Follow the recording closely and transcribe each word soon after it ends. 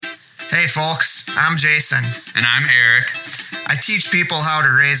Hey folks, I'm Jason. And I'm Eric. I teach people how to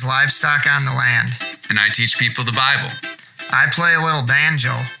raise livestock on the land. And I teach people the Bible. I play a little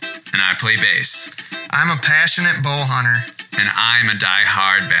banjo. And I play bass. I'm a passionate bow hunter. And I'm a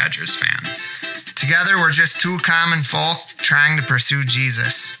die-hard Badgers fan. Together we're just two common folk trying to pursue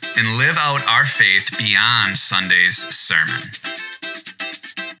Jesus. And live out our faith beyond Sunday's sermon.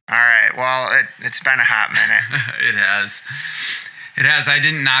 All right, well, it's been a hot minute. It has. It has. I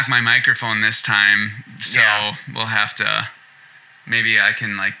didn't knock my microphone this time, so We'll have to... Maybe I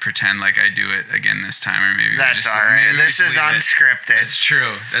can pretend like I do it again this time, or maybe that's all right. This is unscripted. It's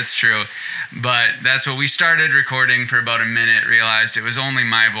true. That's true. But that's what we started recording for about a minute, realized it was only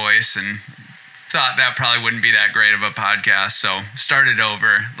my voice, and thought that probably wouldn't be that great of a podcast, so started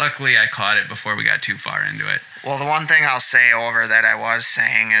over. Luckily, I caught it before we got too far into it. Well, the one thing I'll say over that I was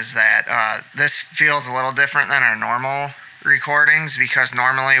saying is that this feels a little different than our normal recordings, because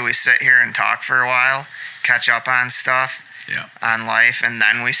normally we sit here and talk for a while, catch up on stuff. Yeah. On life, and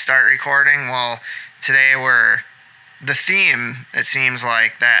then we start recording. Well, today the theme, it seems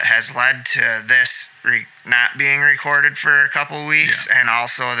like, that has led to this not being recorded for a couple weeks, and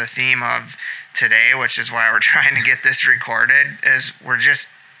also the theme of today, which is why we're trying to get this recorded, is we're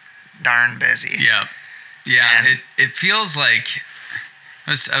just darn busy. Yeah. It feels like,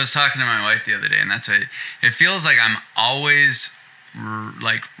 I was talking to my wife the other day, and it feels like I'm always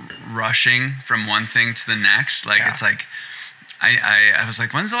rushing from one thing to the next. It's like I was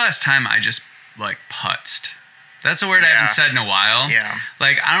like, when's the last time I just putzed? That's a word I haven't said in a while. Yeah.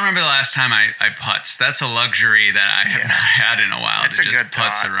 I don't remember the last time I putzed. That's a luxury that I have not had in a while. That's to a just good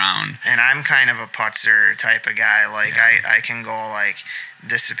putz thought. Around. And I'm kind of a putzer type of guy. I can go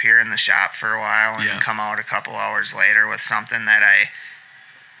disappear in the shop for a while and come out a couple hours later with something that I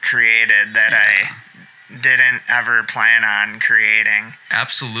created that I didn't ever plan on creating.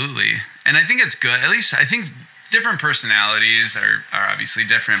 Absolutely. And I think it's good. At least I think different personalities are obviously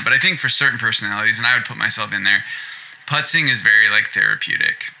different, but I think for certain personalities, and I would put myself in there, putzing is very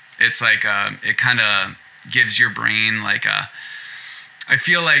therapeutic. It's it kind of gives your brain I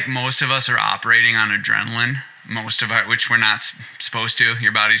feel like most of us are operating on adrenaline, which we're not supposed to.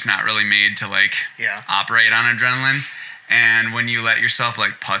 Your body's not really made to operate on adrenaline. And when you let yourself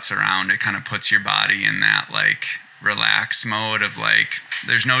putz around, it kind of puts your body in that relax mode of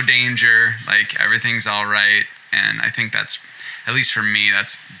there's no danger, everything's all right. And I think that's, at least for me,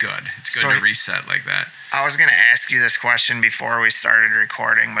 that's good. It's good to reset like that. I was going to ask you this question before we started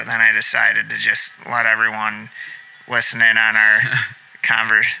recording, but then I decided to just let everyone listen in on our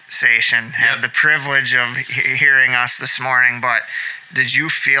conversation, have the privilege of hearing us this morning. But did you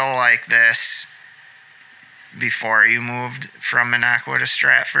feel like this before you moved from Minocqua to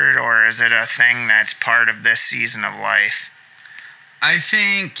Stratford, or is it a thing that's part of this season of life? I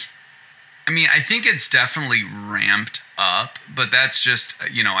think it's definitely ramped up, but that's just,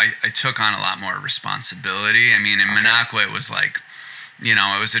 I took on a lot more responsibility. In Minocqua, it was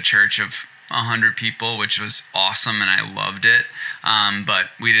it was a church of 100 people, which was awesome, and I loved it. But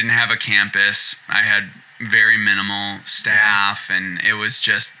we didn't have a campus. I had very minimal staff, and it was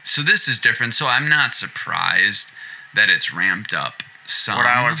just, so this is different. So I'm not surprised that it's ramped up some. What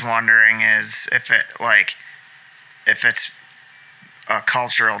I was wondering is if it's a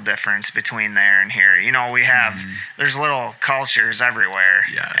cultural difference between there and here. We have, there's little cultures everywhere.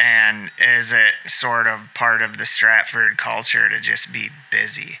 Yes. And is it sort of part of the Stratford culture to just be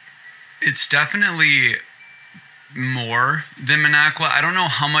busy? It's definitely more than Minocqua. I don't know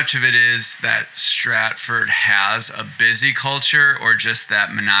how much of it is that Stratford has a busy culture or just that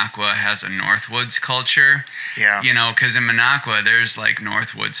Minocqua has a Northwoods culture. Yeah. Because in Minocqua, there's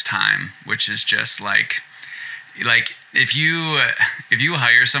Northwoods time, which is just if you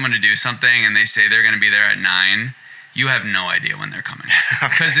hire someone to do something and they say they're going to be there at 9, you have no idea when they're coming.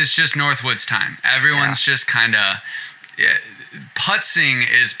 Because it's just Northwoods time. Everyone's just kind of... putzing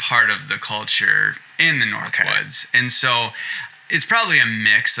is part of the culture in the Northwoods. Okay. And so it's probably a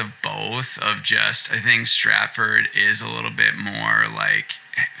mix of both, of just, I think Stratford is a little bit more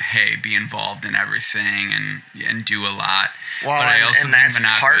hey, be involved in everything and do a lot. Well, but I also and that's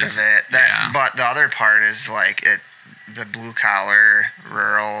part of it. But the other part is the blue collar,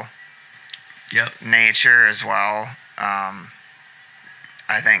 rural nature as well.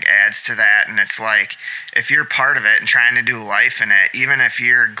 I think adds to that, and it's if you're part of it and trying to do life in it, even if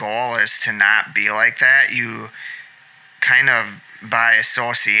your goal is to not be like that, you kind of by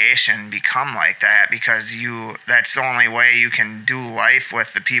association become like that, because that's the only way you can do life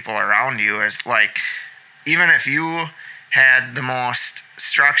with the people around you. Is even if you had the most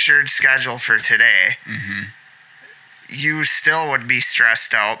structured schedule for today, you still would be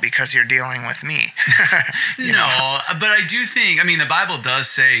stressed out because you're dealing with me. No, but I do think, I mean, the Bible does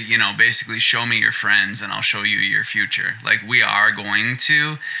say, basically show me your friends and I'll show you your future. Like, we are going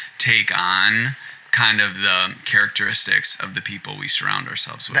to take on kind of the characteristics of the people we surround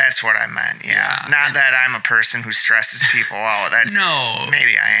ourselves with. That's what I meant, yeah. Not that I'm a person who stresses people out. That's no.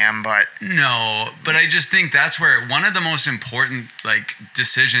 Maybe I am, but... No, but I just think that's where one of the most important,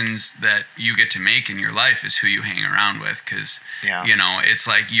 decisions that you get to make in your life is who you hang around with, because, it's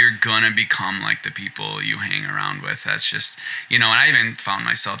like you're going to become like the people you hang around with. That's just, and I even found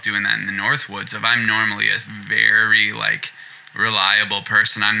myself doing that in the Northwoods. I'm normally a very, reliable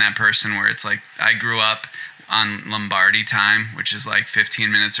person. I'm that person where it's like I grew up on Lombardi time, which is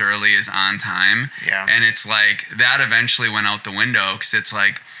 15 minutes early is on time. Yeah. And it's like that eventually went out the window, because it's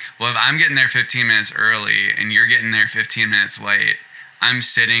like, well, if I'm getting there 15 minutes early and you're getting there 15 minutes late, I'm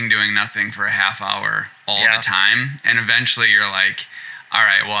sitting doing nothing for a half hour all the time. And eventually you're like, all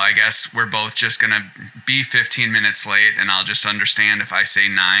right, well, I guess we're both just going to be 15 minutes late, and I'll just understand if I say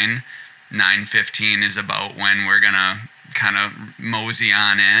 9:15 is about when we're going to kind of mosey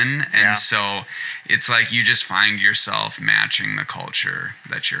on in. And so it's like you just find yourself matching the culture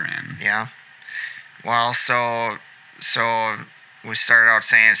that you're in. Yeah. Well, so we started out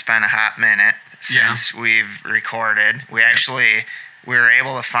saying it's been a hot minute since we've recorded. We were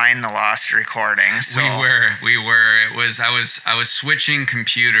able to find the lost recording. So we were. It was I was switching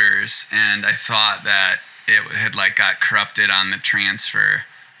computers, and I thought that it had got corrupted on the transfer,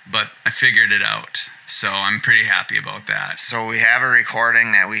 but I figured it out. So I'm pretty happy about that. So we have a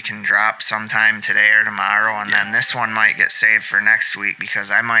recording that we can drop sometime today or tomorrow, and then this one might get saved for next week,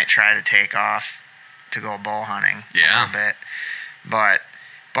 because I might try to take off to go bow hunting a little bit. But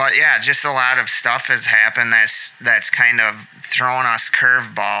yeah, just a lot of stuff has happened that's kind of thrown us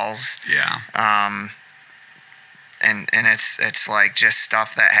curveballs. Yeah. And it's like just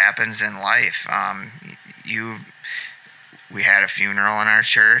stuff that happens in life. We had a funeral in our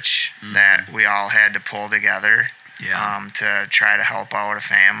church that we all had to pull together to try to help out a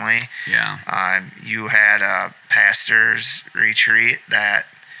family. Yeah. You had a pastor's retreat that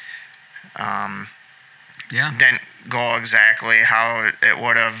didn't go exactly how it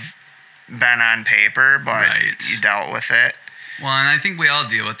would have been on paper, but you dealt with it. Well, and I think we all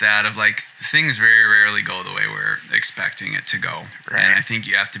deal with that of things very rarely go the way we're expecting it to go. Right. And I think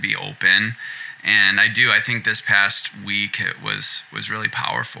you have to be open. And I think this past week it was really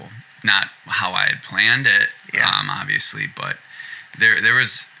powerful. Not how I had planned it, obviously, but there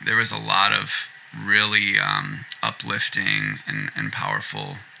was a lot of really uplifting and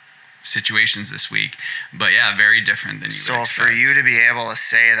powerful situations this week. But yeah, very different than you would expect. So for you to be able to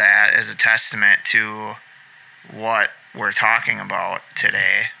say that is a testament to what we're talking about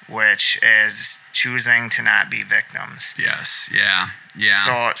today, which is choosing to not be victims. Yes, yeah.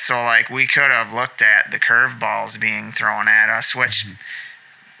 So we could have looked at the curveballs being thrown at us, which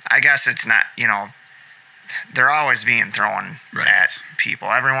I guess it's not, they're always being thrown at people.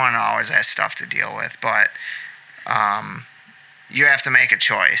 Everyone always has stuff to deal with, but you have to make a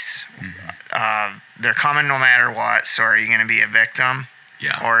choice. They're coming no matter what, so are you going to be a victim?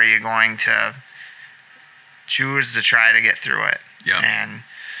 Yeah. Or are you going to choose to try to get through it? Yeah. And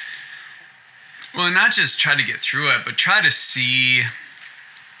not just try to get through it, but try to see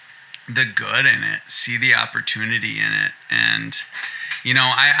the good in it, see the opportunity in it. And,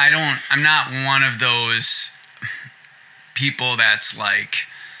 I'm not one of those people that's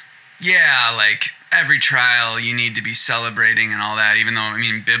every trial you need to be celebrating and all that, even though,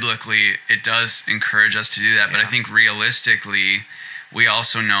 biblically it does encourage us to do that. But I think realistically, we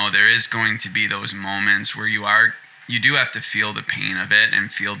also know there is going to be those moments where you do have to feel the pain of it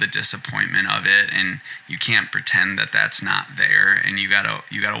and feel the disappointment of it, and you can't pretend that that's not there, and you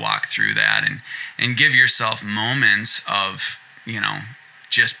gotta walk through that and give yourself moments of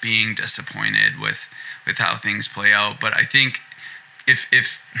just being disappointed with how things play out. But I think if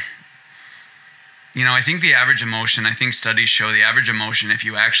I think the average emotion, I think studies show the average emotion, if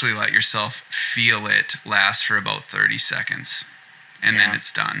you actually let yourself feel it, lasts for about 30 seconds and then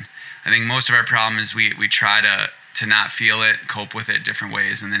it's done. I think most of our problem is we try to not feel it, cope with it different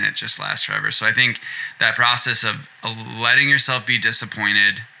ways, and then it just lasts forever. So I think that process of letting yourself be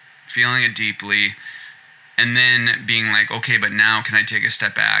disappointed, feeling it deeply, and then being like, okay, but now can I take a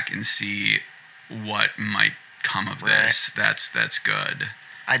step back and see what might come of this? That's good.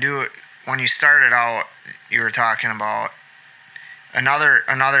 I do. When you started out, you were talking about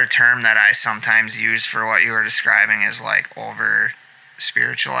another term that I sometimes use for what you were describing is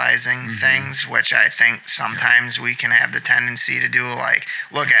spiritualizing things, which I think sometimes we can have the tendency to do, like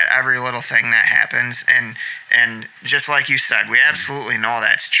look at every little thing that happens, and just like you said, we absolutely know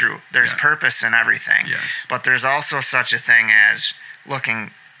that's true. There's purpose in everything, but there's also such a thing as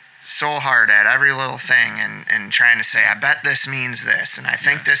looking so hard at every little thing and trying to say, I bet this means this, and I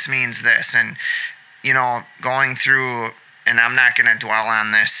think this means this, and going through, and I'm not going to dwell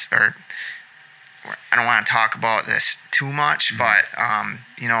on this, or I don't want to talk about this too much, but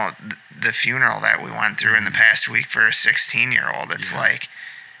the funeral that we went through in the past week for a 16-year-old, it's like,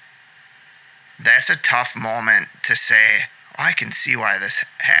 that's a tough moment to say, oh, I can see why this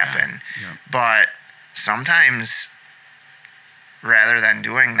happened. But sometimes, rather than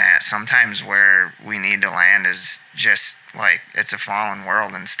doing that, sometimes where we need to land is just like, it's a fallen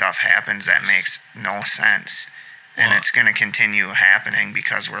world and stuff happens that makes no sense. And it's going to continue happening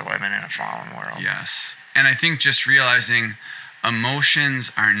because we're living in a fallen world. Yes. And I think just realizing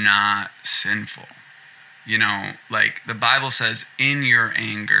emotions are not sinful. Like the Bible says, in your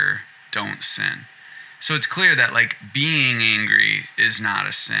anger, don't sin. So it's clear that like being angry is not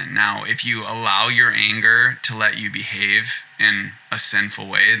a sin. Now, if you allow your anger to let you behave in a sinful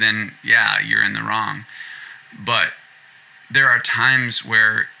way, then you're in the wrong. But there are times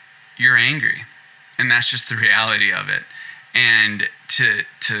where you're angry, and that's just the reality of it. And to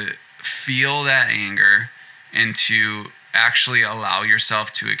feel that anger and to actually allow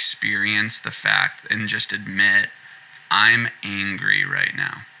yourself to experience the fact and just admit, I'm angry right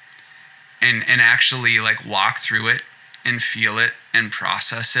now. And actually like walk through it and feel it and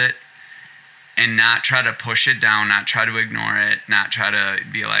process it, and not try to push it down, not try to ignore it, not try to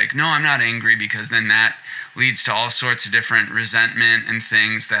be like, no, I'm not angry, because then that leads to all sorts of different resentment and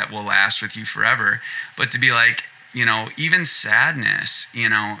things that will last with you forever. But to be like, even sadness,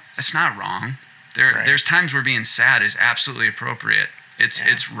 it's not wrong. There's times where being sad is absolutely appropriate.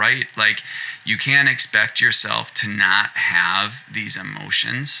 It's right. Like, you can't expect yourself to not have these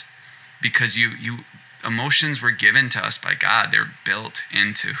emotions, because you emotions were given to us by God. They're built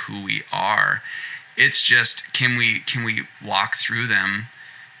into who we are. It's just, can we walk through them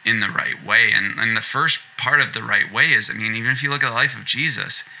in the right way? And the first part of the right way is, even if you look at the life of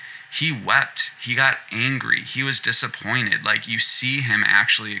Jesus, he wept, he got angry, he was disappointed. Like, you see him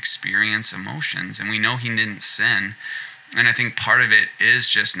actually experience emotions, and we know he didn't sin. And I think part of it is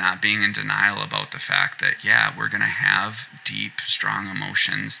just not being in denial about the fact that, we're going to have deep, strong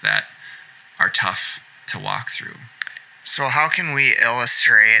emotions that are tough to walk through. So how can we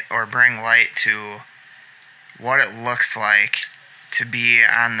illustrate or bring light to what it looks like to be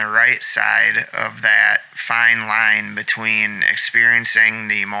on the right side of that fine line between experiencing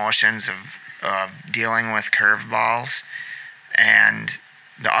the emotions of dealing with curveballs and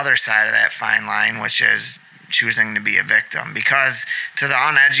the other side of that fine line, which is choosing to be a victim? Because to the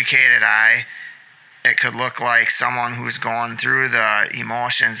uneducated eye, it could look like someone who's going through the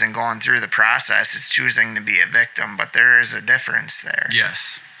emotions and going through the process is choosing to be a victim, but there is a difference there.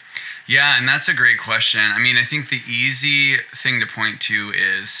 Yes. Yeah, and that's a great question. I think the easy thing to point to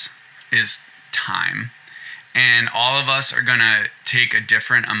is time. And all of us are going to take a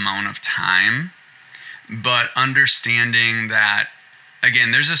different amount of time, but understanding that,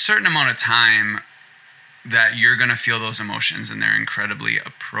 again, there's a certain amount of time that you're going to feel those emotions, and they're incredibly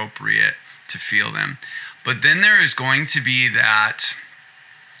appropriate to feel them. But then there is going to be that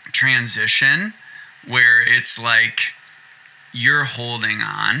transition where it's like you're holding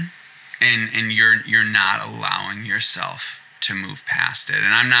on and you're not allowing yourself to move past it.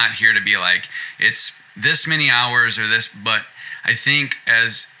 And I'm not here to be like, it's this many hours or this, but I think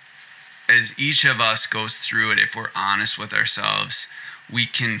as each of us goes through it, if we're honest with ourselves, we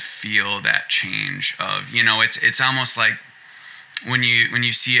can feel that change of, it's almost like when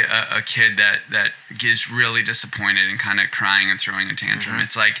you see a kid that gets really disappointed and kind of crying and throwing a tantrum,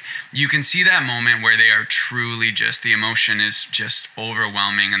 it's like you can see that moment where they are truly just, the emotion is just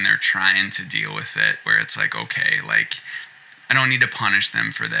overwhelming and they're trying to deal with it, where it's like, okay, like, I don't need to punish them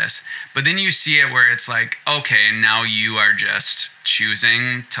for this. But then you see it where it's like, okay, now you are just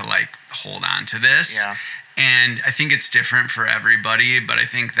choosing to like hold on to this. Yeah. And I think it's different for everybody, but I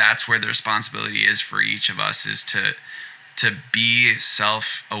think that's where the responsibility is for each of us, is to be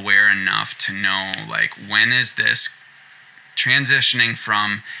self-aware enough to know, like, when is this transitioning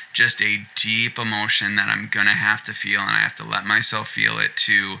from just a deep emotion that I'm going to have to feel and I have to let myself feel it,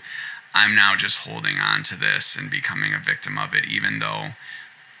 to I'm now just holding on to this and becoming a victim of it, even though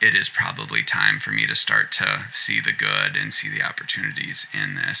it is probably time for me to start to see the good and see the opportunities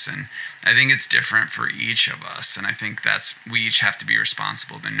in this. And I think it's different for each of us. And I think we each have to be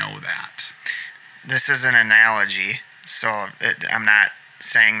responsible to know that. This is an analogy, So I'm not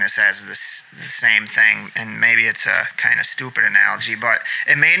saying this as the same thing, and maybe it's a kind of stupid analogy, but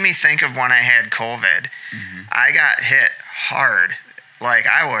it made me think of when I had COVID. Mm-hmm. I got hit hard. Like,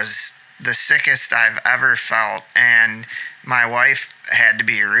 I was the sickest I've ever felt, and my wife had to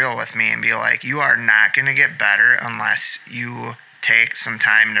be real with me and be like, you are not going to get better unless you take some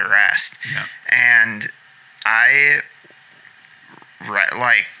time to rest. Yeah. And I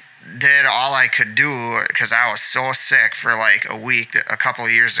did all I could do because I was so sick for like a week. A couple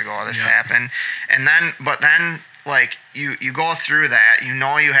of years ago this happened. And then like you go through that, you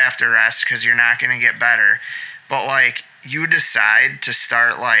know you have to rest because you're not going to get better. But like you decide to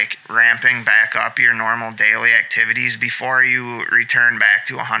start like ramping back up your normal daily activities before you return back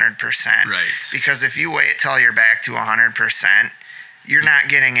to 100%. Right. Because if you wait till you're back to 100%, you're not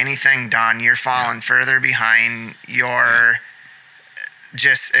getting anything done. You're falling further behind. You're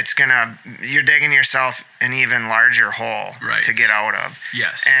you're digging yourself an even larger hole to get out of.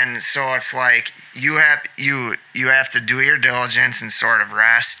 Yes. And so it's like you have to do your diligence and sort of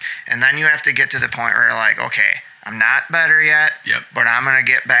rest, and then you have to get to the point where you're like, okay, I'm not better yet, but I'm going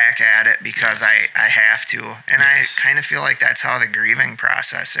to get back at it because I have to. And I kind of feel like that's how the grieving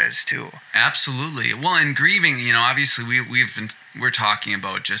process is too. Absolutely. Well, in grieving, obviously we're talking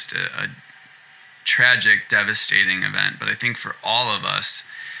about just a tragic, devastating event, but I think for all of us,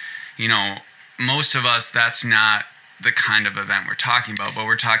 most of us, that's not the kind of event we're talking about, but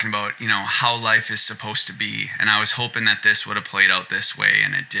we're talking about, how life is supposed to be. And I was hoping that this would have played out this way,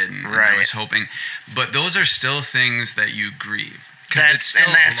 and it didn't. Right. And I was hoping, but those are still things that you grieve. That's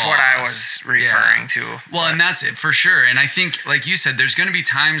what I was referring to. Well, and that's it for sure. And I think, like you said, there's going to be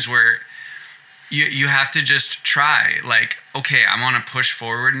times where you have to just try, like, okay, I want to push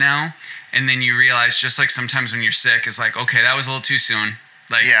forward now. And then you realize, just like sometimes when you're sick, it's like, okay, that was a little too soon.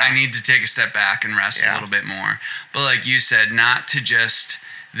 Like, I need to take a step back and rest a little bit more. But like you said, not to just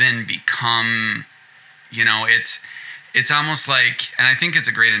then become, it's almost like, and I think it's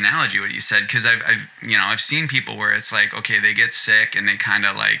a great analogy what you said, because I've seen people where it's like, okay, they get sick and they kind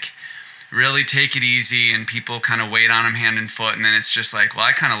of like really take it easy, and people kind of wait on them hand and foot, and then it's just like, well,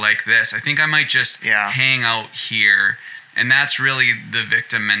 I kind of like this. I think I might just hang out here. And that's really the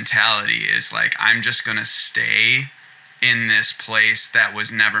victim mentality, is like, I'm just going to stay in this place that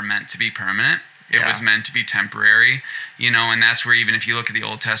was never meant to be permanent. It was meant to be temporary, and that's where, even if you look at the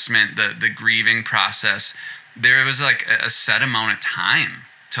Old Testament, the grieving process, there was like a set amount of time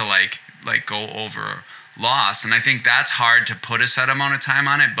to like go over loss. And I think that's hard to put a set amount of time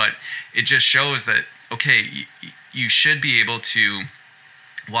on it, but it just shows that, okay, you should be able to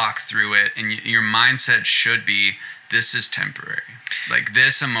walk through it, and your mindset should be, this is temporary. Like,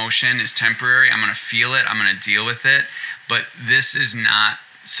 this emotion is temporary. I'm going to feel it. I'm going to deal with it. But this is not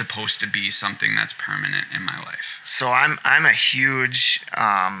supposed to be something that's permanent in my life. So I'm a huge,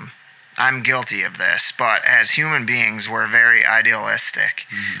 I'm guilty of this, but as human beings, we're very idealistic.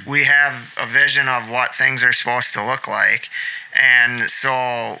 Mm-hmm. We have a vision of what things are supposed to look like. And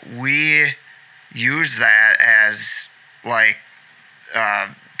so we use that as like,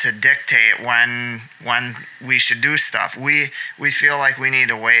 to dictate when we should do stuff. We feel like we need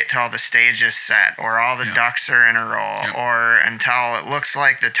to wait till the stage is set, or all the ducks are in a row, or until it looks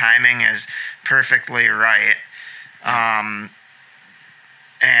like the timing is perfectly right. And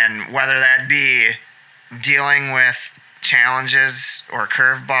whether that be dealing with challenges or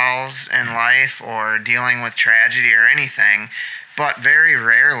curveballs in life, or dealing with tragedy or anything, but very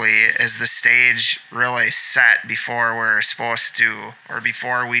rarely is the stage really set before we're supposed to, or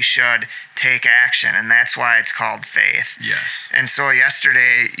before we should take action. And that's why it's called faith. Yes. And so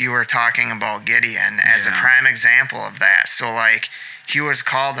yesterday you were talking about Gideon as a prime example of that. So like, he was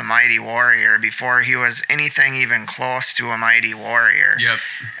called a mighty warrior before he was anything even close to a mighty warrior. Yep.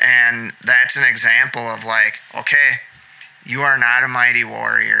 And that's an example of like, okay, you are not a mighty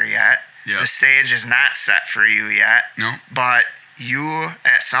warrior yet. Yep. The stage is not set for you yet. No. But you,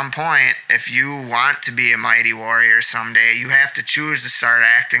 at some point, if you want to be a mighty warrior someday, you have to choose to start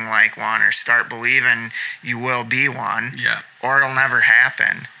acting like one, or start believing you will be one. Yeah. Or it'll never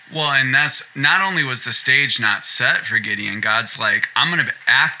happen. Well, and that's, not only was the stage not set for Gideon, God's like, I'm going to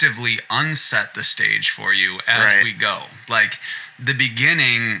actively unset the stage for you as we go. Like, the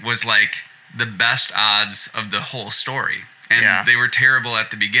beginning was like the best odds of the whole story. And they were terrible at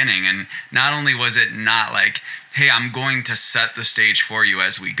the beginning. And not only was it not like, hey, I'm going to set the stage for you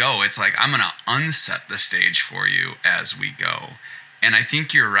as we go, it's like, I'm going to unset the stage for you as we go. And I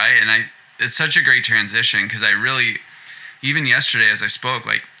think you're right. And it's such a great transition, because I really, even yesterday as I spoke,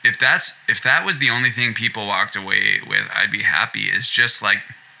 like, if that was the only thing people walked away with, I'd be happy. It's just like,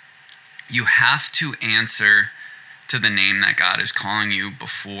 you have to answer to the name that God is calling you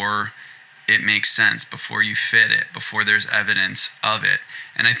before it makes sense, before you fit it, before there's evidence of it.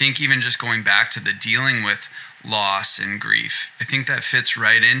 And I think even just going back to the dealing with loss and grief, I think that fits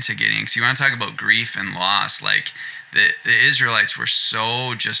right into getting, because you want to talk about grief and loss, like the Israelites were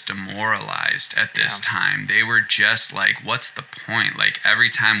so just demoralized at this time. They were just like, what's the point? Like every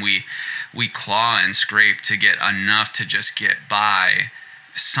time we claw and scrape to get enough to just get by,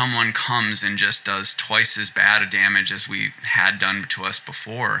 someone comes and just does twice as bad a damage as we had done to us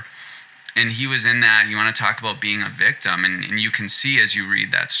before. And he was in that. You want to talk about being a victim, and you can see as you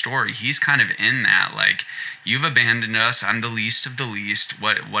read that story, he's kind of in that, like, you've abandoned us, I'm the least of the least,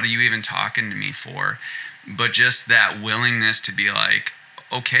 what are you even talking to me for? But just that willingness to be like,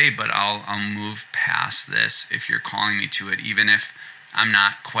 okay, but I'll move past this if you're calling me to it, even if I'm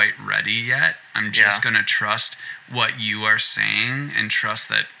not quite ready yet. I'm just going to trust what you are saying and trust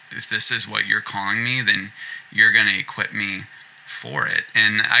that if this is what you're calling me, then you're going to equip me for it.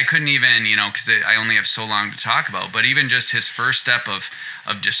 And I couldn't even, because I only have so long to talk about, but even just his first step of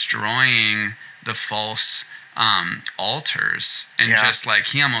destroying the false altars, and just like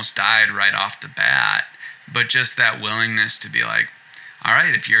he almost died right off the bat, but just that willingness to be like, all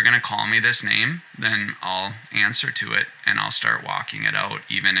right, if you're going to call me this name, then I'll answer to it and I'll start walking it out,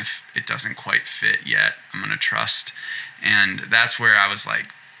 even if it doesn't quite fit yet. I'm going to trust. And that's where I was like,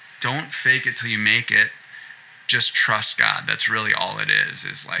 don't fake it till you make it. Just trust God. That's really all it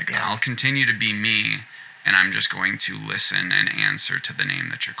is like, I'll continue to be me, and I'm just going to listen and answer to the name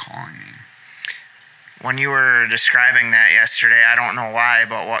that you're calling me. When you were describing that yesterday, I don't know why,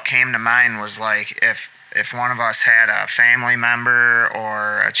 but what came to mind was like, if one of us had a family member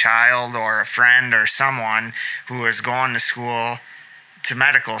or a child or a friend or someone who is going to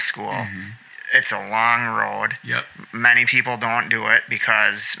medical school, it's a long road. Yep. Many people don't do it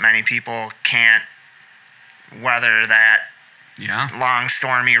because many people can't weather that long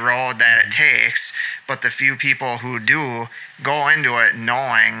stormy road that it takes. But the few people who do go into it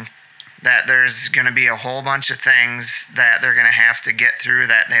knowing that there's going to be a whole bunch of things that they're going to have to get through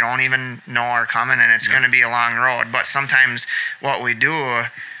that they don't even know are coming, and it's going to be a long road. But sometimes what we do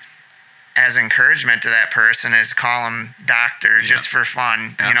as encouragement to that person is call them doctor just for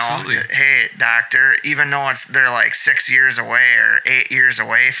fun. Absolutely. Hey, doctor, even though they're like 6 years away or 8 years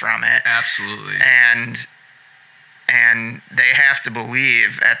away from it. Absolutely. And they have to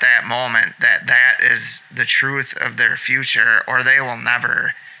believe at that moment that is the truth of their future, or they will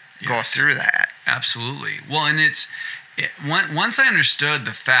never go through that. Absolutely. Well, and once I understood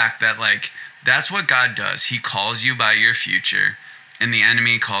the fact that, like, that's what God does. He calls you by your future, and the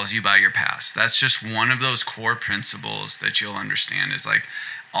enemy calls you by your past. That's just one of those core principles that you'll understand, is like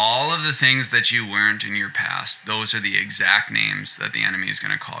all of the things that you weren't in your past, those are the exact names that the enemy is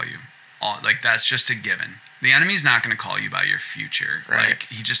going to call you. Like, that's just a given. The enemy's not going to call you by your future. Right. Like,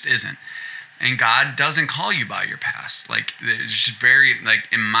 he just isn't. And God doesn't call you by your past. Like, it's just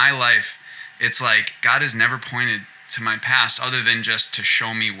in my life, it's like God has never pointed to my past other than just to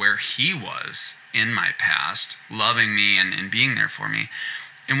show me where he was in my past, loving me and being there for me.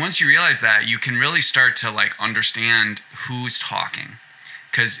 And once you realize that, you can really start to like understand who's talking.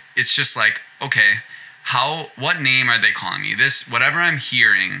 Because it's just like, okay, what name are they calling me? This, whatever I'm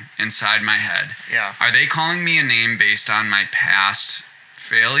hearing inside my head, are they calling me a name based on my past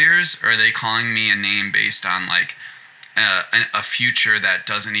failures, or are they calling me a name based on like a future that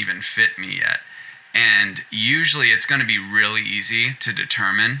doesn't even fit me yet? And usually it's going to be really easy to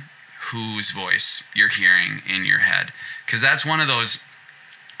determine whose voice you're hearing in your head, because that's one of those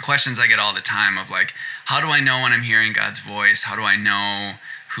questions I get all the time of like, how do I know when I'm hearing God's voice? How do I know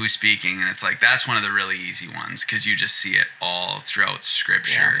who's speaking? And it's like, that's one of the really easy ones, because you just see it all throughout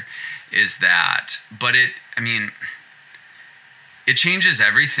Scripture, is that. But it changes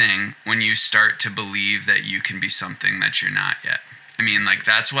everything when you start to believe that you can be something that you're not yet. Like,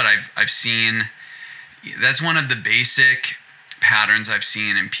 that's what I've seen. That's one of the basic patterns I've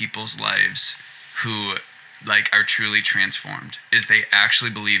seen in people's lives who like are truly transformed, is they actually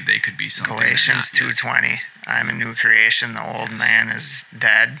believe they could be something. Galatians 2:20. I'm a new creation. The old man is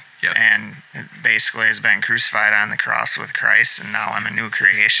dead, and it basically has been crucified on the cross with Christ, and now I'm a new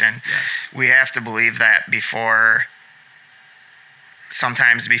creation. Yes. We have to believe that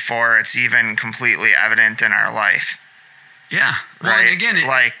sometimes before it's even completely evident in our life. Yeah. Well, right. And again,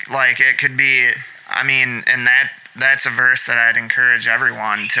 like it could be. And that that's a verse that I'd encourage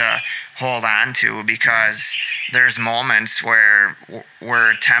everyone to hold on to, because there's moments where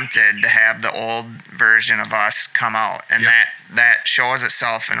we're tempted to have the old version of us come out, and that shows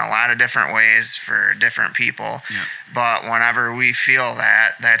itself in a lot of different ways for different people. But whenever we feel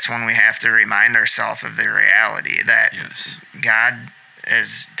that, that's when we have to remind ourselves of the reality that God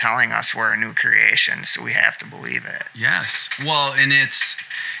is telling us we're a new creation, so we have to believe it. Yes. Well, and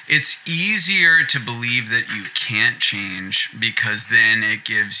it's easier to believe that you can't change, because then it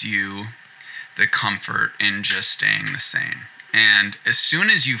gives you the comfort in just staying the same. And as soon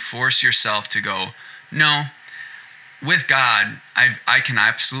as you force yourself to go, no, with God, I can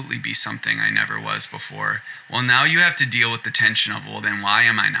absolutely be something I never was before. Well, now you have to deal with the tension of, well, then why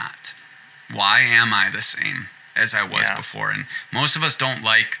am I not? Why am I the same as I was before? And most of us don't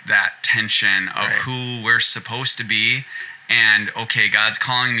like that tension of who we're supposed to be. And, okay, God's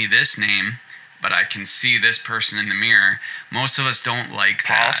calling me this name, but I can see this person in the mirror. Most of us don't like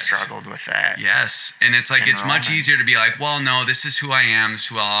that. Paul struggled with that. Yes. And it's like, it's much easier to be like, well, no, this is who I am. This is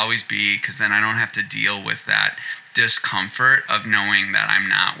who I'll always be, because then I don't have to deal with that discomfort of knowing that I'm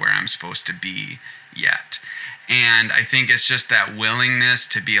not where I'm supposed to be yet. And I think it's just that willingness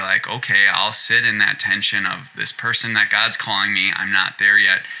to be like, okay, I'll sit in that tension of this person that God's calling me. I'm not there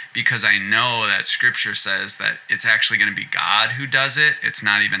yet, because I know that Scripture says that it's actually going to be God who does it. It's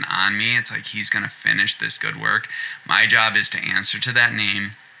not even on me. It's like He's going to finish this good work. My job is to answer to that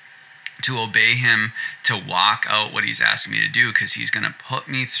name, to obey Him, to walk out what He's asked me to do, because He's going to put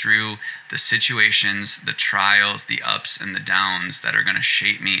me through the situations, the trials, the ups and the downs that are going to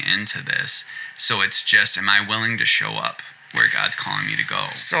shape me into this. So it's just, am I willing to show up where God's calling me to go?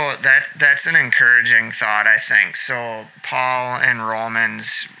 So that's an encouraging thought, I think. So Paul in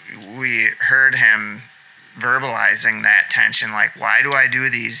Romans, we heard him verbalizing that tension, like, why do I do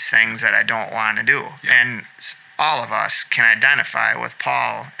these things that I don't want to do? And all of us can identify with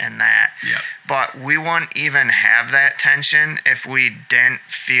Paul in that. But we wouldn't even have that tension if we didn't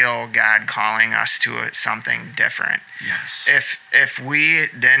feel God calling us to something different. Yes. If we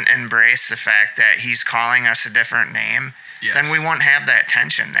didn't embrace the fact that He's calling us a different name, then we wouldn't have that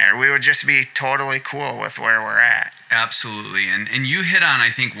tension there. We would just be totally cool with where we're at. Absolutely. And you hit on, I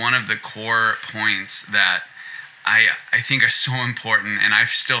think, one of the core points that I think are so important, and I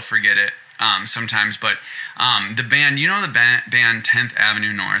still forget it sometimes, but the band, the band 10th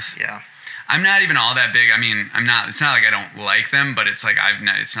Avenue North? Yeah. I'm not even all that big. I mean, it's not like I don't like them, but it's like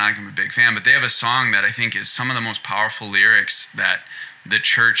it's not like I'm a big fan. But they have a song that I think is some of the most powerful lyrics that the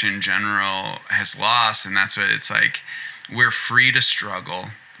church in general has lost, and that's what it's like. We're free to struggle.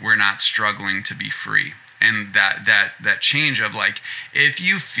 We're not struggling to be free. And that change of, like, if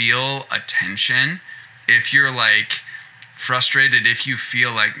you feel a tension, if you're like frustrated, if you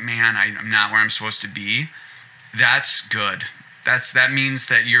feel like, man, I'm not where I'm supposed to be, that's good. That means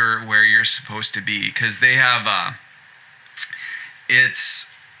that you're where you're supposed to be, because they have I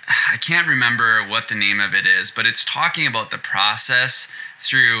can't remember what the name of it is, but it's talking about the process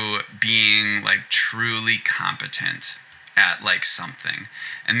through being like truly competent at like something.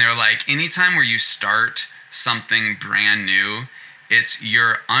 And they're like, anytime where you start something brand new,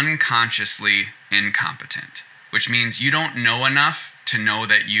 you're unconsciously incompetent, which means you don't know enough to know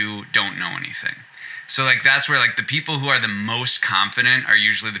that you don't know anything. So like that's where like the people who are the most confident are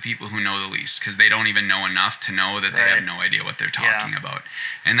usually the people who know the least, because they don't even know enough to know that they have no idea what they're talking about.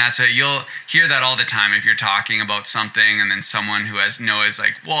 And that's you'll hear that all the time if you're talking about something, and then someone who is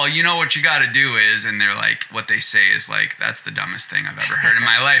like, well, you know what you got to do is, and they're like, what they say is like, that's the dumbest thing I've ever heard in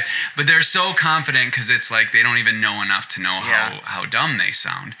my life. But they're so confident because it's like they don't even know enough to know how dumb they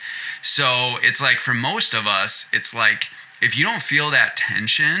sound. So it's like for most of us, it's like if you don't feel that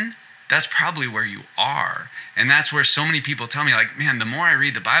tension, that's probably where you are. And that's where so many people tell me, like, man, the more I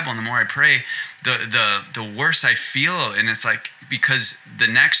read the Bible and the more I pray, the worse I feel. And it's like, because the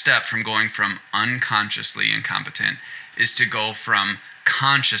next step from going from unconsciously incompetent is to go from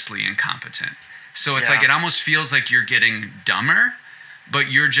consciously incompetent. So it's like, it almost feels like you're getting dumber,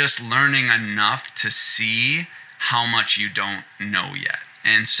 but you're just learning enough to see how much you don't know yet.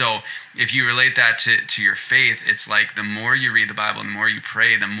 And so if you relate that to your faith, it's like the more you read the Bible and the more you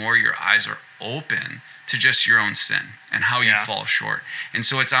pray, the more your eyes are open to just your own sin and how you fall short. And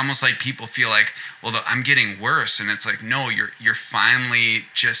so it's almost like people feel like, well, I'm getting worse. And it's like, no, you're finally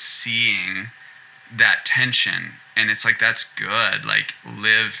just seeing that tension. And it's like, that's good. Like,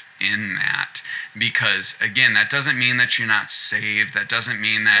 live in that, because again, that doesn't mean that you're not saved. That doesn't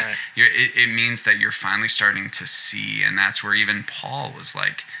mean that it means that you're finally starting to see. And that's where even Paul was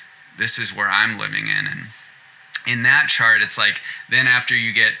like, this is where I'm living in. And in that chart, it's like, then after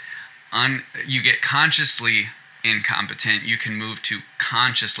you get consciously incompetent, you can move to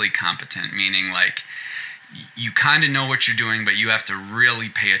consciously competent, meaning like you kind of know what you're doing, but you have to really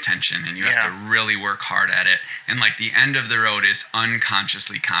pay attention and you have to really work hard at it. And like the end of the road is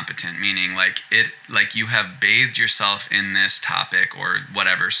unconsciously competent, meaning like you have bathed yourself in this topic or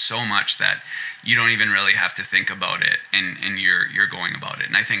whatever so much that you don't even really have to think about it, and you're going about it.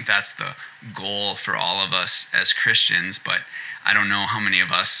 And I think that's the goal for all of us as Christians, but I don't know how many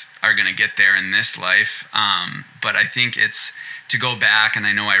of us are going to get there in this life. But I think it's to go back, and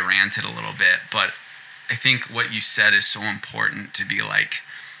I know I ranted a little bit, but I think what you said is so important, to be like,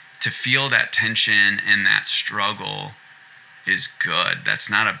 to feel that tension and that struggle is good. That's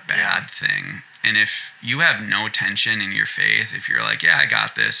not a bad thing. And if you have no tension in your faith, if you're like, yeah, I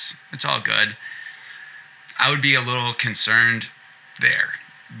got this, it's all good, I would be a little concerned there,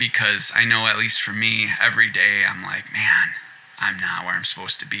 because I know, at least for me, every day I'm like, man, I'm not where I'm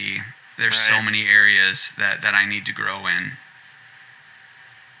supposed to be. There's so many areas that I need to grow in.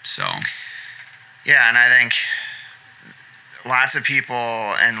 So... yeah, and I think lots of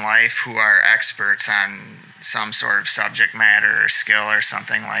people in life who are experts on some sort of subject matter or skill or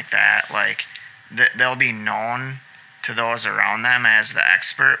something like that, like they'll be known to those around them as the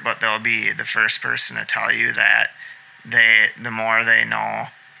expert, but they'll be the first person to tell you that the more they know,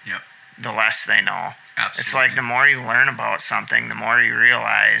 the less they know. Absolutely. It's like the more you learn about something, the more you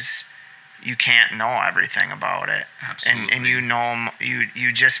realize you can't know everything about it. Absolutely. And you know,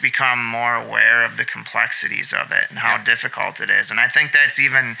 you just become more aware of the complexities of it and how difficult it is. And I think that's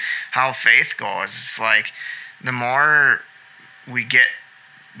even how faith goes. It's like the more we get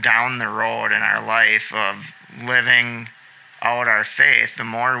down the road in our life of living out our faith, the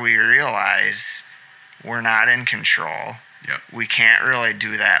more we realize we're not in control. We can't really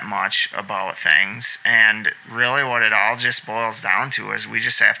do that much about things. And really what it all just boils down to is we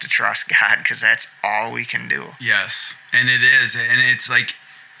just have to trust God, because that's all we can do. Yes, and it is. And it's like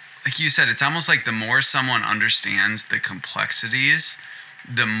you said, it's almost like the more someone understands the complexities,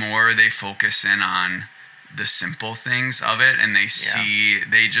 the more they focus in on the simple things of it, and they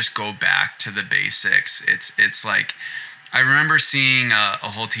they just go back to the basics. It's like, I remember seeing a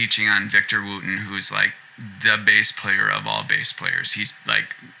whole teaching on Victor Wooten, who's like the bass player of all bass players. He's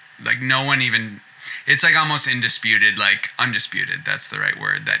like no one even, it's like almost undisputed, that's the right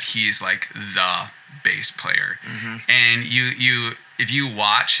word, that he's like the bass player. And you if you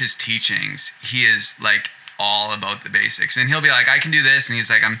watch his teachings, he is like all about the basics, and he'll be like, I can do this, and he's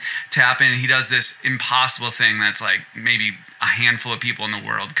like, I'm tapping, and he does this impossible thing that's like maybe a handful of people in the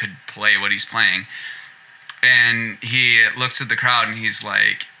world could play what he's playing. And he looks at the crowd and he's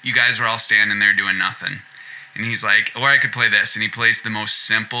like, you guys were all standing there doing nothing. And he's like, or I could play this. And he plays the most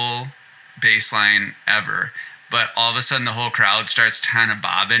simple bass line ever. But all of a sudden the whole crowd starts kind of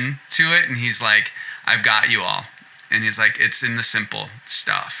bobbing to it. And he's like, I've got you all. And he's like, it's in the simple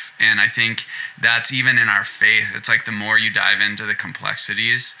stuff. And I think that's even in our faith. It's like the more you dive into the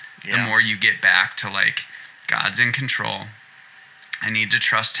complexities, the more you get back to like, God's in control. I need to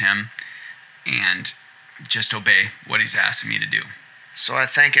trust him and just obey what he's asking me to do. So I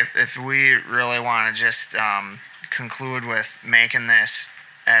think if we really want to just conclude with making this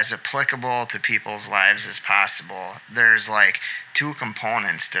as applicable to people's lives as possible, there's like two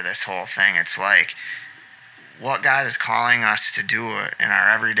components to this whole thing. It's like what God is calling us to do in our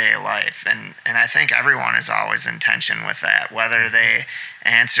everyday life. And I think everyone is always in tension with that, whether they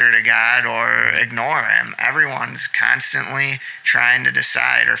answer to God or ignore him. Everyone's constantly trying to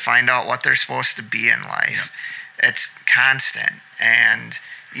decide or find out what they're supposed to be in life. It's constant. And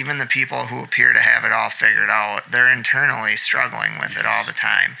even the people who appear to have it all figured out, they're internally struggling with it all the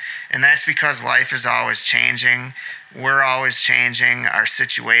time. And that's because life is always changing. We're always changing. Our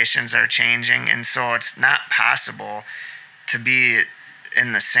situations are changing. And so it's not possible to be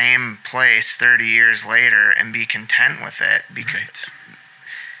in the same place 30 years later and be content with it.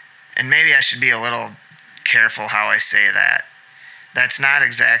 And maybe I should be a little careful how I say that. That's not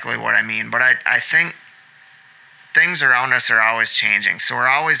exactly what I mean. But I think things around us are always changing. So we're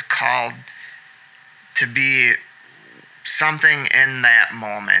always called to be something in that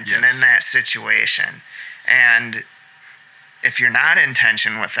moment and in that situation. And if you're not in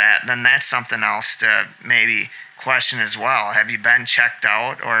tension with that, then that's something else to maybe question as well. Have you been checked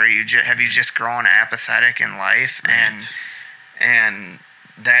out, or have you just grown apathetic in life? Right. And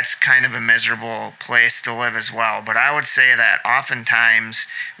that's kind of a miserable place to live as well. But I would say that oftentimes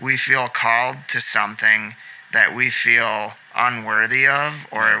we feel called to something that we feel unworthy of,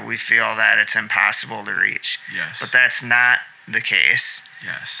 or we feel that it's impossible to reach. But that's not the case.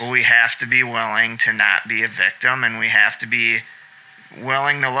 But we have to be willing to not be a victim, and we have to be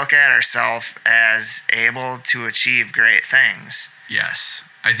willing to look at ourselves as able to achieve great things. Yes.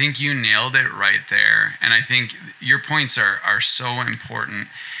 I think you nailed it right there. And I think your points are so important.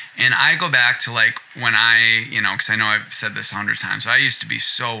 And I go back to like when I, because I know I've said this 100 times, I used to be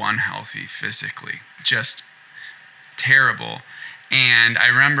so unhealthy physically, just terrible. And I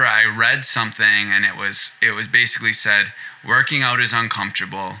remember I read something and it was basically said, working out is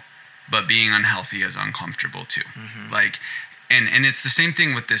uncomfortable, but being unhealthy is uncomfortable too. Mm-hmm. Like, and it's the same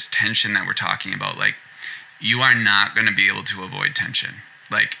thing with this tension that we're talking about. Like, you are not going to be able to avoid tension.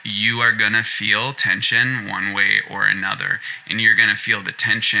 Like, you are going to feel tension one way or another. And you're going to feel the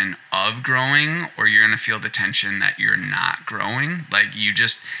tension of growing, or you're going to feel the tension that you're not growing. Like, you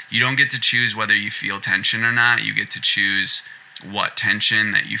don't get to choose whether you feel tension or not. You get to choose what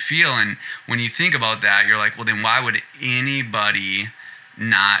tension that you feel. And when you think about that, you're like, well, then why would anybody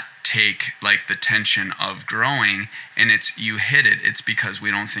not take like the tension of growing? And you hit it. It's because we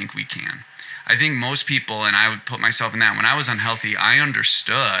don't think we can. I think most people, and I would put myself in that, when I was unhealthy, I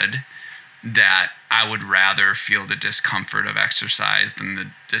understood that I would rather feel the discomfort of exercise than the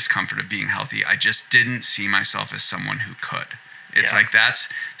discomfort of being healthy. I just didn't see myself as someone who could. It's like,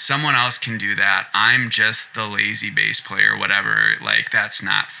 that's someone else can do that. I'm just the lazy bass player, whatever. Like, that's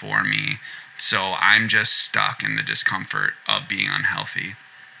not for me. So I'm just stuck in the discomfort of being unhealthy.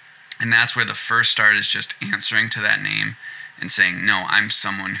 And that's where the first start is just answering to that name and saying, no, I'm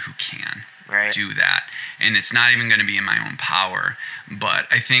someone who can do that. And it's not even going to be in my own power. But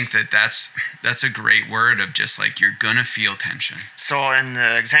I think that's a great word of just like, you're going to feel tension. So in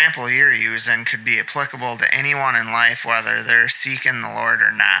the example you're using could be applicable to anyone in life, whether they're seeking the Lord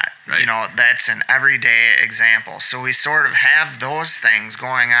or not. Right. That's an everyday example. So we sort of have those things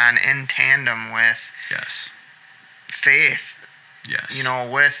going on in tandem with faith. Yes.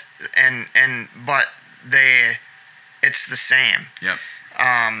 But it's the same. Yep.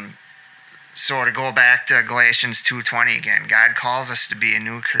 So to go back to Galatians 2:20 again, God calls us to be a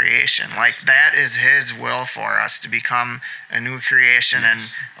new creation. Yes. Like, that is His will for us, to become a new creation and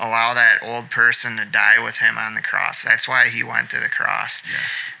allow that old person to die with Him on the cross. That's why He went to the cross.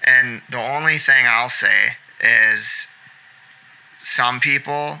 Yes. And the only thing I'll say is, some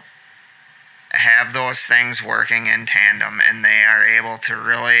people have those things working in tandem and they are able to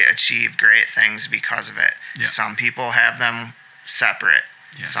really achieve great things because of it. Yep. Some people have them separate.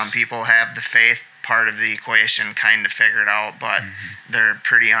 Yes. Some people have the faith part of the equation kind of figured out, but they're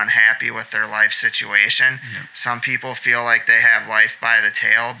pretty unhappy with their life situation. Yep. Some people feel like they have life by the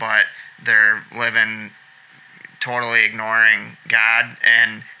tail, but they're living totally ignoring God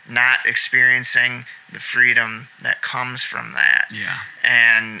and not experiencing the freedom that comes from that. Yeah.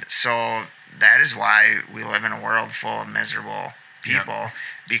 And so that is why we live in a world full of miserable people,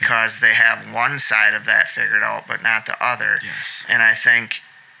 because they have one side of that figured out, but not the other. Yes. And I think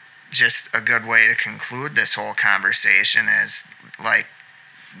just a good way to conclude this whole conversation is, like,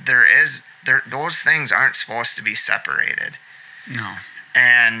 those things aren't supposed to be separated. No.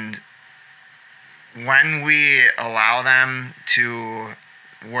 And when we allow them to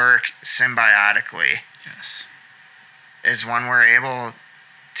work symbiotically, is when we're able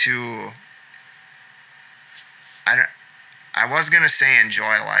to, I was going to say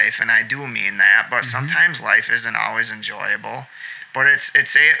enjoy life, and I do mean that, but sometimes life isn't always enjoyable. But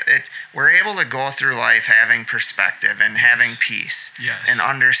we're able to go through life having perspective and having peace and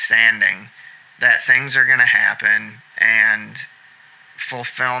understanding that things are going to happen, and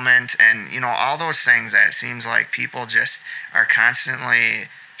fulfillment, and all those things that it seems like people just are constantly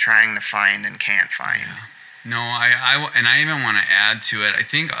trying to find and can't find. Yeah. No, I even want to add to it. I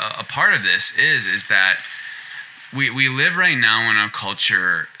think a part of this is that we live right now in a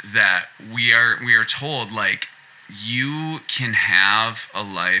culture that we are told, like, you can have a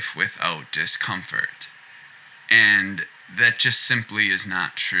life without discomfort, and that just simply is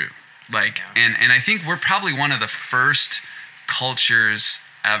not true. Like, and I think we're probably one of the first cultures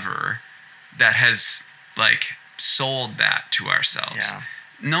ever that has, like, sold that to ourselves. Yeah.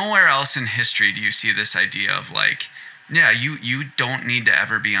 Nowhere else in history do you see this idea of, like, you don't need to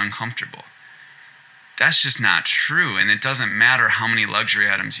ever be uncomfortable. That's just not true. And it doesn't matter how many luxury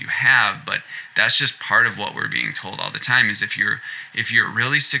items you have, but that's just part of what we're being told all the time is if you're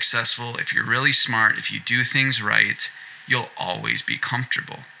really successful, if you're really smart, if you do things right, you'll always be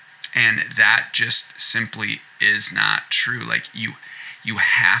comfortable. And that just simply is not true. Like, you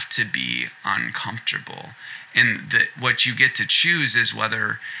have to be uncomfortable. And what you get to choose is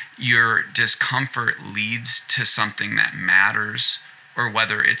whether your discomfort leads to something that matters, or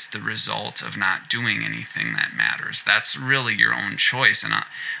whether it's the result of not doing anything that matters. That's really your own choice. And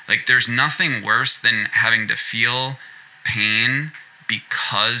like, there's nothing worse than having to feel pain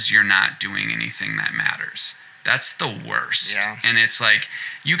because you're not doing anything that matters. That's the worst. Yeah. And it's like,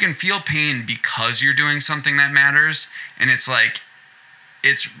 you can feel pain because you're doing something that matters. And it's like,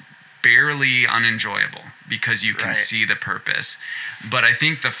 it's barely unenjoyable because you can see the purpose. But I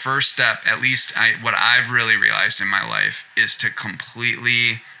think the first step, at least what I've really realized in my life, is to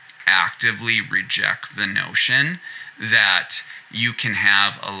completely actively reject the notion that you can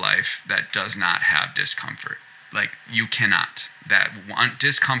have a life that does not have discomfort. Like, you cannot. That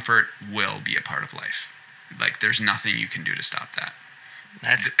discomfort will be a part of life. Like, there's nothing you can do to stop that.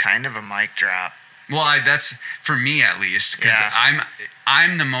 That's kind of a mic drop. Well, that's for me at least, because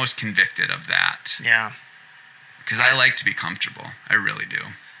I'm the most convicted of that. Yeah. Because I like to be comfortable. I really do.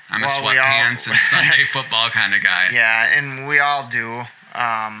 I'm a sweatpants and Sunday football kind of guy. Yeah, and we all do.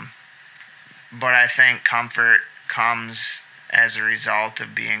 But I think comfort comes as a result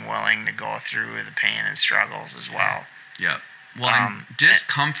of being willing to go through the pain and struggles as well. Yep. Well, and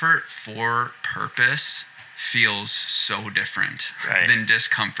discomfort for purpose feels so different than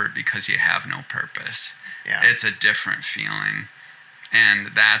discomfort because you have no purpose. Yeah. It's a different feeling. And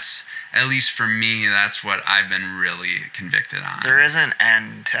that's, at least for me, that's what I've been really convicted on. There is an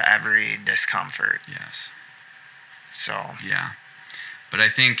end to every discomfort. Yes. So. Yeah. But I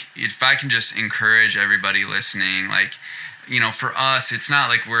think if I can just encourage everybody listening, like, you know, for us, it's not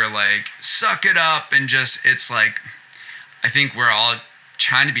like we're like, suck it up and just, it's like, I think we're all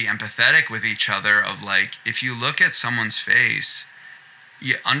trying to be empathetic with each other of like, if you look at someone's face,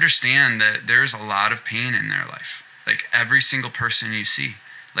 you understand that there's a lot of pain in their life. Like, every single person you see,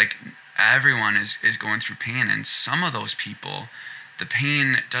 like, everyone is going through pain. And some of those people, the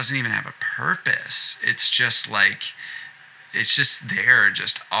pain doesn't even have a purpose. It's just like, it's just there,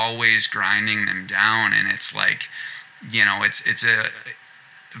 just always grinding them down. And it's like, you know, it's a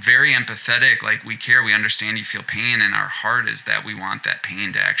very empathetic, like, we care, we understand you feel pain, and our heart is that we want that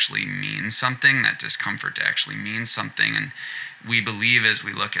pain to actually mean something, that discomfort to actually mean something. And we believe, as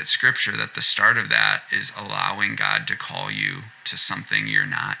we look at scripture, that the start of that is allowing God to call you to something you're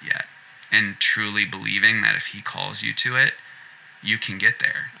not yet, and truly believing that if he calls you to it, you can get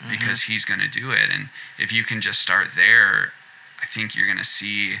there because he's going to do it. And if you can just start there, I think you're going to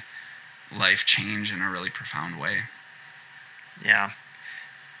see life change in a really profound way. Yeah.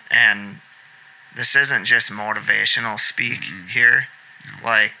 And this isn't just motivational speak here. No.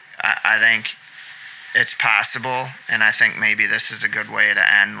 Like, I think it's possible, and I think maybe this is a good way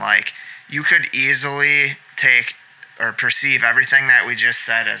to end. Like, you could easily take or perceive everything that we just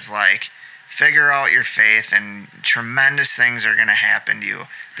said as like, figure out your faith and tremendous things are going to happen to you.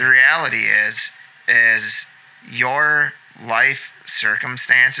 The reality is your life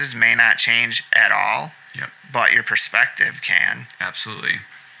circumstances may not change at all, but your perspective can. Absolutely.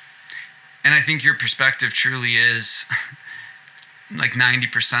 And I think your perspective truly is like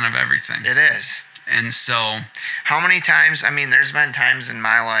 90% of everything. It is. And so, how many times, I mean, there's been times in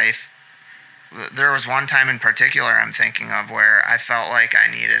my life, there was one time in particular I'm thinking of where I felt like I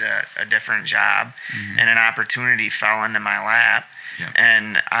needed a different job, and an opportunity fell into my lap,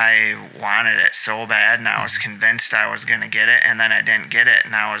 and I wanted it so bad, and I was convinced I was going to get it, and then I didn't get it,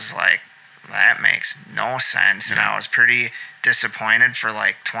 and I was like, that makes no sense, and I was pretty disappointed for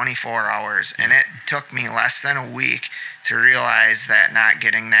like 24 hours, and it took me less than a week to realize that not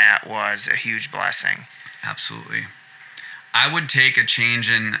getting that was a huge blessing. Absolutely. I would take a change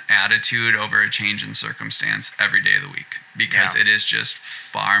in attitude over a change in circumstance every day of the week, because it is just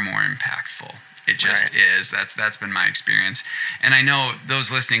far more impactful. It just is. That's been my experience. And I know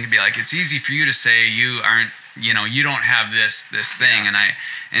those listening could be like, it's easy for you to say you aren't, you know, you don't have this thing.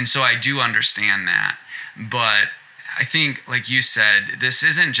 And so I do understand that. But I think, like you said, this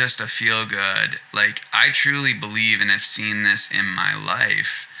isn't just a feel good. Like, I truly believe, and have seen this in my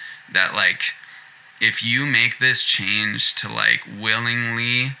life, that like, if you make this change to like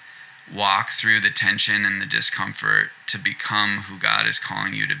willingly walk through the tension and the discomfort to become who God is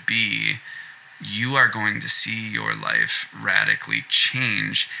calling you to be, you are going to see your life radically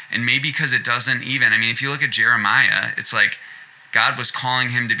change. And maybe because it doesn't even, I mean, if you look at Jeremiah, it's like God was calling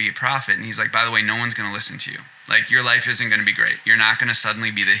him to be a prophet, and he's like, by the way, no one's going to listen to you. Like, your life isn't going to be great. You're not going to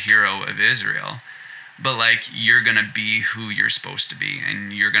suddenly be the hero of Israel, but like, you're going to be who you're supposed to be,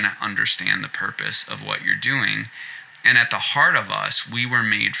 and you're going to understand the purpose of what you're doing. And at the heart of us, we were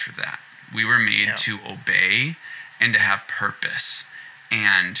made for that. We were made to obey and to have purpose.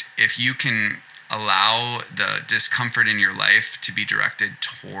 And if you can allow the discomfort in your life to be directed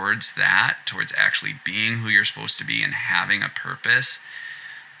towards that, towards actually being who you're supposed to be and having a purpose,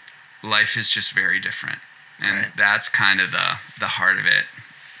 life is just very different. And that's kind of the heart of it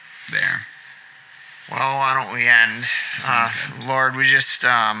there. Well, why don't we end? Lord, we just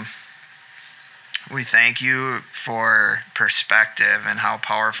we thank you for perspective and how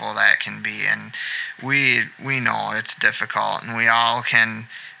powerful that can be, and we know it's difficult, and we all can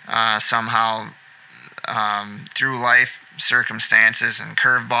somehow through life circumstances and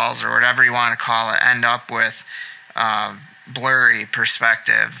curveballs or whatever you want to call it, end up with blurry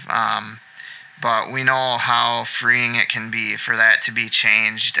perspective. But we know how freeing it can be for that to be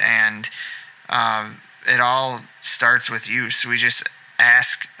changed, and it all starts with you. So we just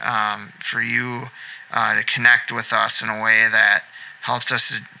ask for you to connect with us in a way that helps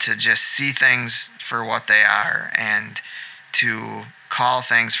us to just see things for what they are, and to call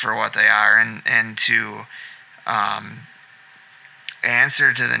things for what they are, and to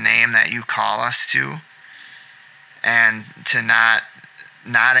answer to the name that you call us to, and to not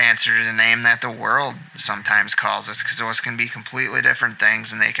answer to the name that the world sometimes calls us, because those can be completely different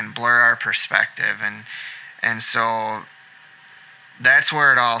things and they can blur our perspective, and so that's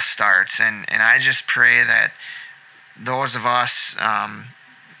where it all starts. And I just pray that those of us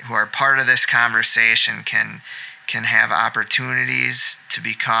who are part of this conversation can have opportunities to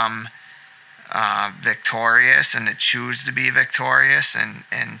become victorious, and to choose to be victorious,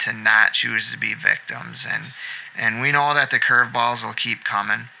 and to not choose to be victims. And we know that the curveballs will keep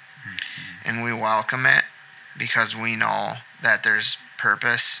coming, and we welcome it, because we know that there's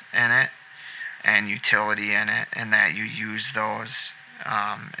purpose in it and utility in it, and that you use those.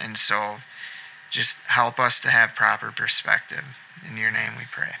 And so just help us to have proper perspective. In your name we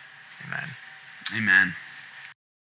pray. Amen. Amen.